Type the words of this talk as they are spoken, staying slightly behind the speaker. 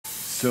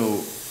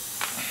So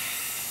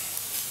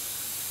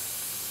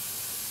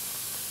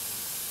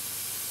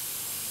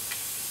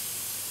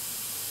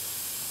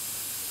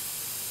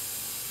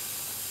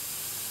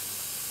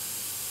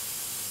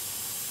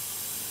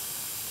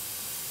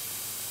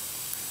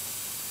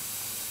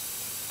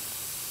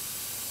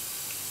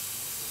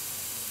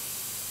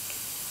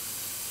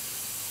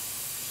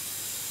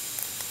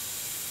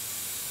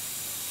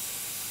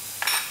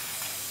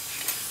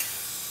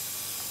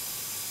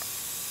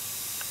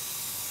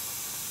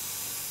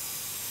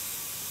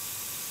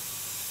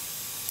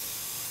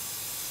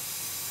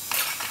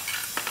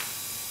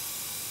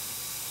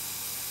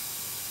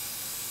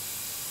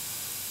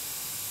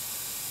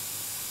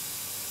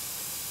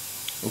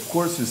of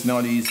course, it's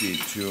not easy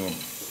to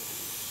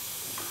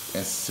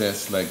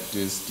assess like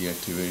this the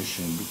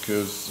activation,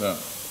 because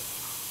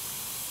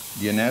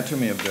the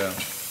anatomy of the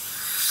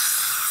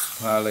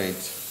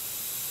palette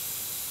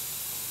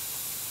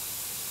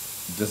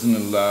doesn't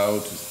allow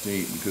to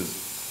stay, because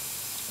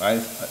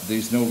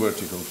there's no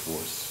vertical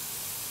force.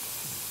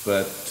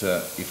 But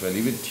if I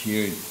leave it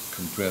here, it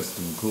compresses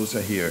the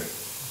mucosa here.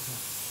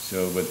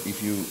 So, but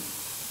if you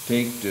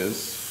take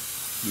this,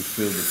 you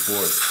feel the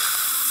force.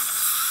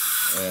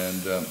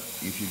 And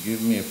if you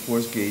give me a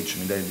force gauge,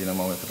 if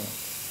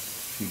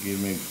you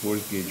give me a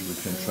force gauge, we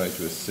can try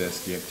to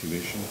assess the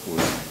activation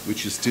force,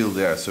 which is still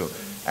there. So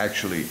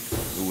actually,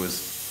 it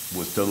was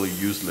totally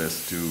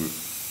useless to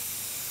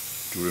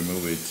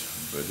remove it,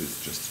 but it's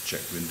just a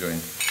check we're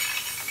doing.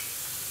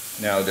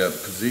 Now the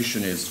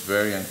position is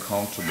very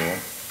uncomfortable.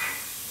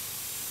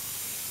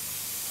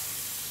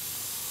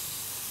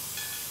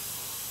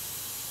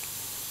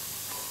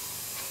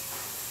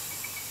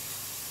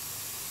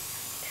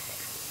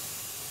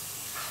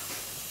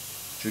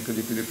 Cerca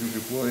di più che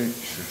puoi,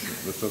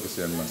 lo so che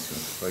sei al massimo,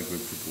 fai quel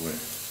che puoi.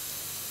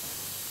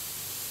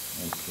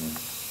 Okay.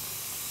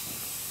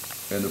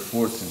 And the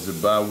force is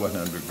about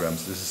 100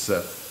 grams. This is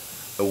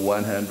a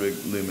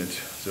 100 limit,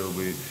 so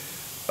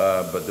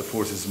but the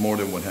force is more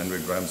than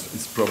 100 grams.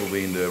 It's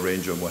probably in the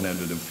range of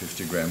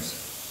 150 grams,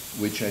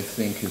 which I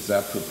think is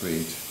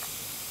appropriate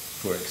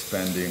for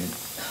expanding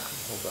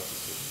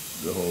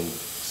the whole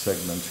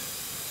segment.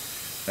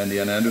 And the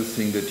another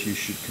thing that you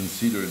should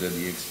consider, that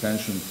the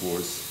expansion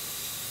force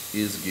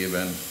is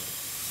given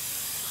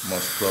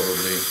most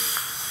probably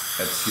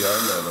at CR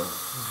level,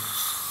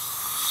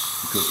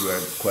 because we are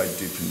quite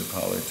deep in the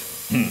palate.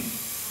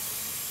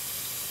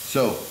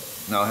 So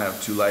now I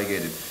have to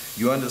ligate it.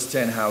 You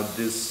understand how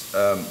this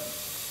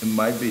it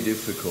might be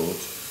difficult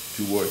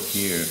to work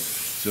here.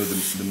 So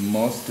the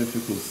most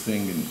difficult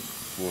thing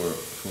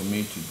for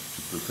me to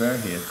prepare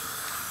here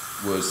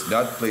was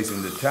not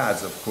placing the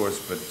tabs, of course,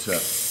 but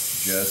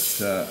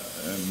just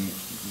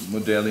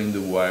modeling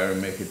the wire,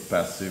 make it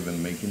passive,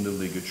 and making the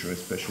ligature,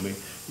 especially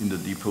in the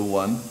deeper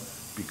one,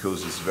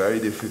 because it's very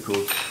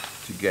difficult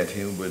to get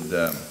in with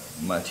the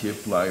Mathieu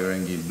plier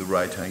and give the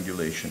right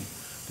angulation.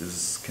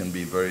 This can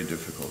be very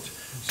difficult.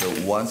 So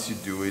once you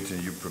do it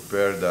and you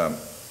prepare the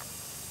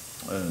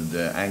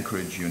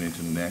anchorage unit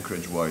and the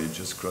anchorage wire, you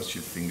just cross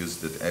your fingers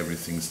that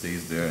everything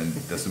stays there and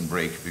it doesn't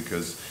break,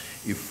 because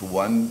if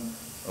one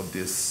of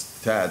these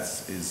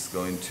tabs is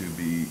going to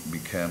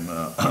become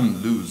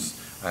loose,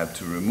 I have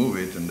to remove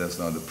it, and that's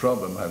not a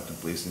problem. I have to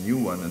place a new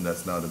one, and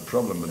that's not a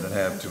problem, but then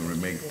I have to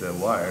remake the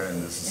wire,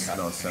 and this is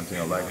not something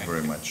I like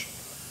very much.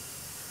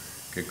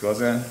 Che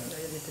cosa?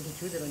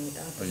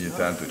 Ogni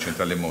tanto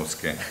c'entra le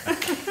mosche.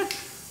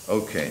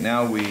 Okay,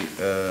 now we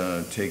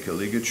take a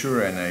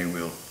ligature, and I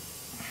will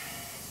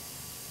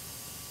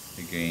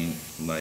again